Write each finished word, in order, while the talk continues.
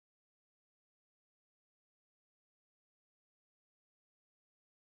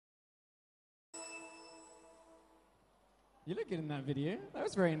You look good in that video. That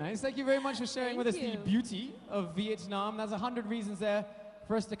was very nice. Thank you very much for sharing with us the beauty of Vietnam. There's 100 reasons there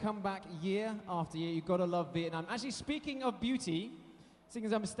for us to come back year after year. You've got to love Vietnam. Actually, speaking of beauty, seeing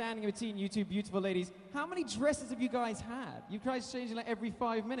as I'm standing between you two beautiful ladies, how many dresses have you guys had? You guys changing like every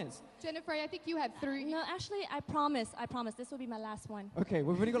 5 minutes. Jennifer, I think you had 3. No, actually, I promise. This will be my last one. Okay,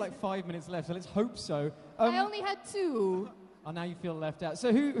 well, we've only got like 5 minutes left, so let's hope so. I only had 2. Oh, now you feel left out.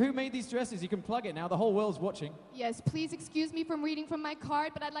 So who made these dresses? You can plug it now. The whole world's watching. Yes, please excuse me from reading from my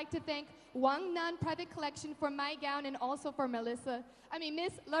card, but I'd like to thank Wang Nan Private Collection for my gown and also for Miss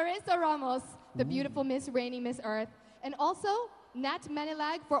Larissa Ramos, the beautiful Miss Rainy, Miss Earth. And also Nat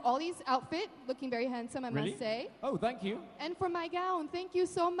Manilag for Ollie's outfit, looking very handsome, I must say. Oh, thank you. And for my gown, thank you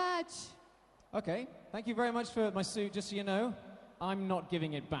so much. Okay, thank you very much for my suit, just so you know. I'm not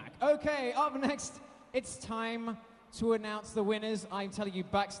giving it back. Okay, up next, it's time to announce the winners. I'm telling you,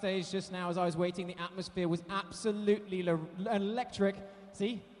 backstage just now as I was waiting, the atmosphere was absolutely electric.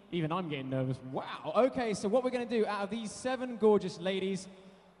 See, even I'm getting nervous. Wow. Okay, so what we're going to do, out of these 7 gorgeous ladies,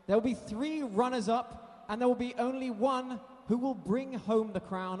 there will be 3 runners-up, and there will be only 1 who will bring home the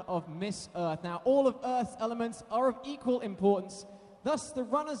crown of Miss Earth. Now, all of Earth's elements are of equal importance. Thus, the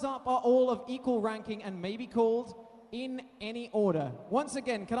runners-up are all of equal ranking and may be called in any order. Once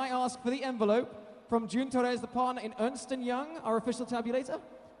again, can I ask for the envelope from June Torres, the partner in Ernst & Young, our official tabulator?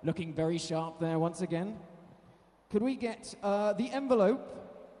 Looking very sharp there once again. Could we get the envelope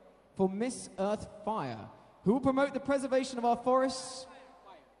for Miss Earth Fire, who will promote the preservation of our forests,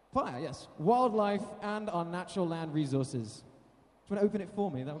 fire, yes, wildlife, and our natural land resources? Do you want to open it for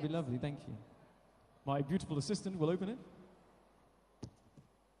me? That would be lovely, thank you. My beautiful assistant will open it.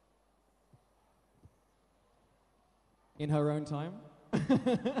 In her own time.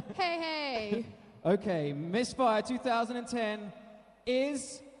 Hey. Okay, Miss Fire 2010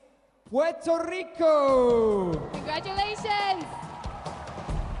 is Puerto Rico. Congratulations.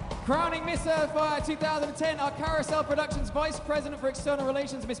 Crowning Miss Earth Fire 2010, our Carousel Productions Vice President for External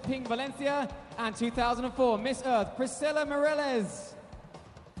Relations, Miss Ping Valencia, and 2004, Miss Earth, Priscilla Mireles.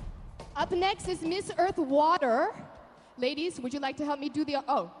 Up next is Miss Earth Water. Ladies, would you like to help me do the...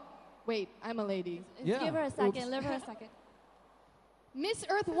 Oh, wait, I'm a lady. Yeah. Give her a second, give her a second. Miss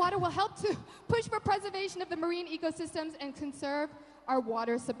Earth Water will help to push for preservation of the marine ecosystems and conserve our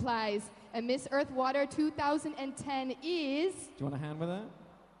water supplies. And Miss Earth Water 2010 is... Do you want a hand with that?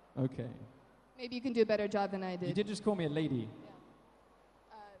 Okay. Maybe you can do a better job than I did. You did just call me a lady.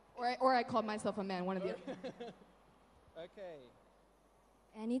 Yeah. Or I called myself a man, one of the other. Okay.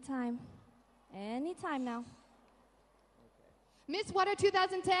 Anytime now. Okay. Miss Water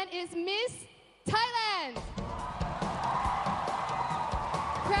 2010 is Miss Thailand.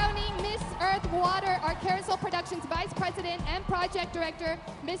 Crowning Miss Earth Water, our Carousel Productions Vice President and Project Director,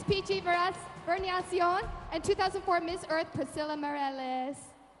 Miss Peachy Verniacion, and 2004 Miss Earth, Priscilla Mireles.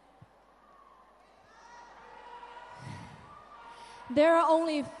 There are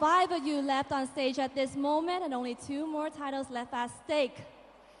only 5 of you left on stage at this moment, and only 2 more titles left at stake.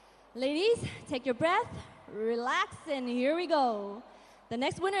 Ladies, take your breath, relax, and here we go. The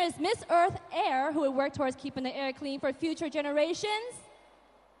next winner is Miss Earth Air, who will work towards keeping the air clean for future generations.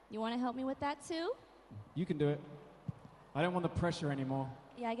 You want to help me with that too? You can do it. I don't want the pressure anymore.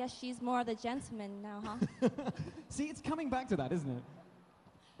 Yeah, I guess she's more of the gentleman now, huh? See, it's coming back to that, isn't it?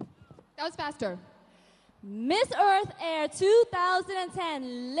 That was faster. Miss Earth Air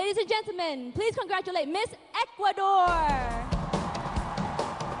 2010. Ladies and gentlemen, please congratulate Miss Ecuador.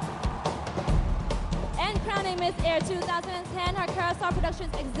 And crowning Miss Air 2010, our Carousel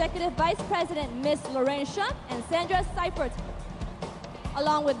Productions Executive Vice President, Miss Lorraine Schump and Sandra Seifert,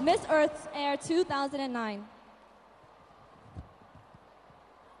 along with Miss Earth Air 2009.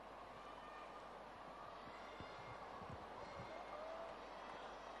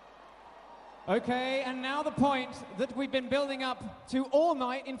 Okay, and now the point that we've been building up to all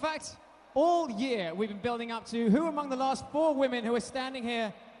night, in fact, all year we've been building up to. Who among the last 4 women who are standing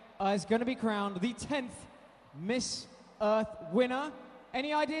here is going to be crowned the 10th Miss Earth winner?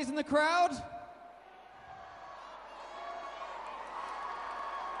 Any ideas in the crowd?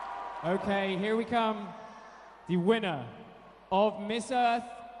 Okay, here we come. The winner of Miss Earth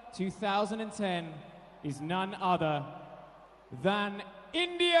 2010 is none other than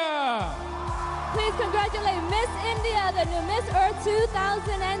India! Please congratulate Miss India, the new Miss Earth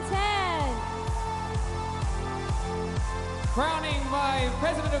 2010. Crowning by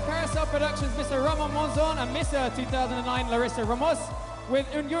President of Carousel Productions, Mr. Ramon Monzon, and Miss Earth 2009, Larissa Ramos, with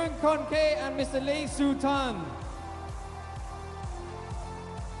Unyun Konke and Mr. Lee Sultan.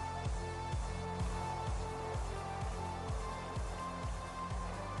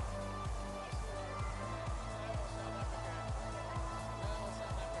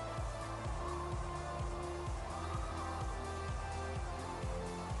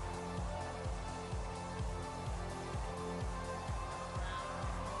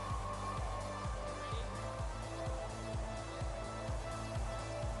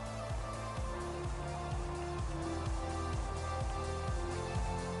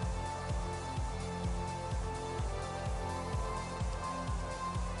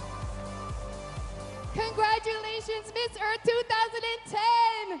 Congratulations, Miss Earth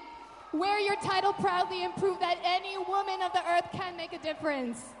 2010. Wear your title proudly and prove that any woman of the Earth can make a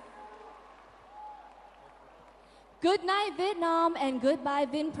difference. Good night, Vietnam, and goodbye,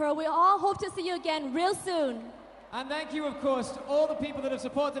 Vinpearl. We all hope to see you again real soon. And thank you, of course, to all the people that have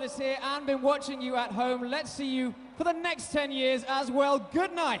supported us here and been watching you at home. Let's see you for the next 10 years as well.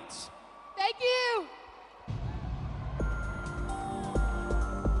 Good night. Thank you.